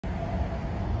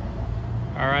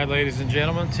All right, ladies and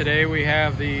gentlemen, today we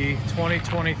have the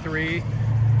 2023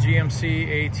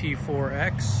 GMC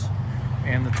AT4X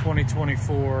and the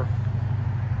 2024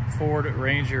 Ford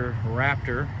Ranger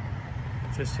Raptor.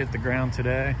 Just hit the ground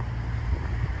today.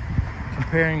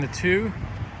 Comparing the two.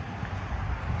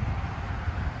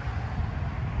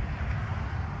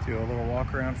 Do a little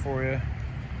walk around for you.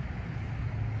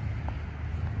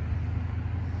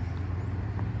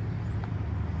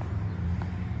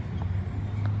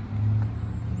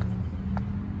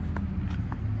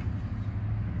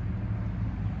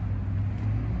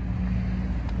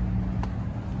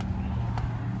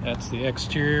 That's the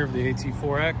exterior of the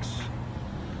AT4X,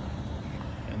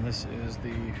 and this is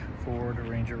the Ford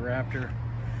Ranger Raptor.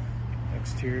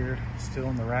 Exterior still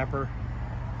in the wrapper.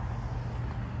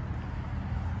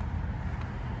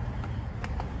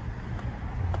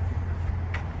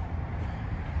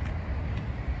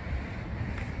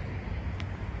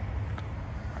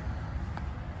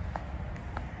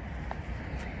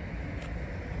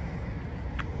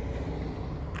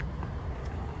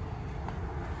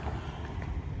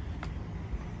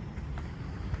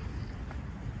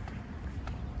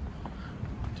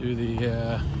 Do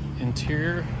the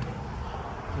interior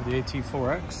of the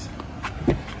AT4X.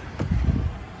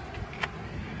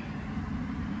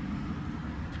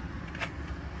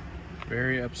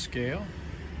 Very upscale.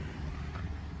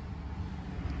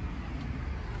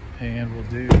 And we'll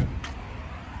do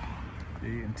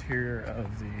the interior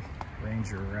of the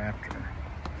Ranger Raptor.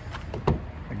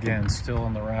 Again, still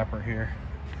in the wrapper here.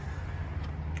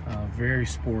 Very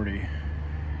sporty.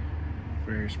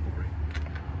 Very sporty.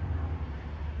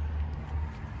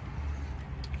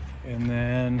 And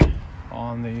then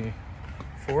on the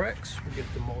 4X, we get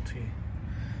the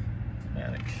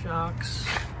multi-matic shocks,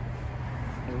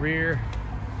 the rear,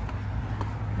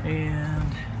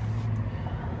 and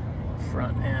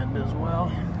front end as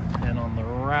well. And on the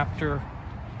Raptor,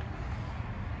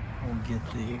 we'll get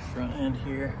the front end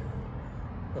here,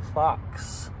 the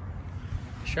Fox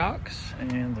shocks,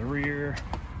 and the rear.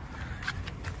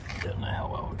 Don't know how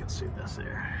well we can see this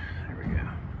there. There we go.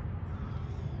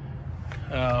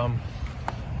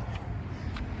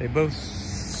 They both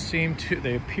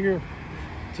they appear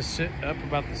to sit up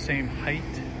about the same height.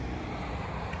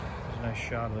 There's a nice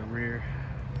shot of the rear.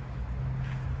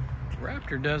 The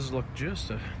Raptor does look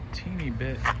just a teeny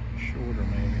bit shorter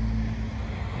maybe.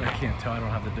 But I can't tell, I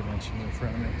don't have the dimensions in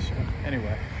front of me. So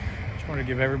anyway, just wanted to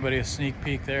give everybody a sneak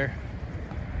peek there.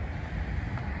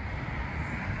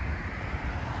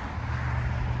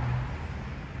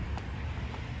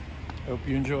 Hope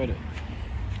you enjoyed it.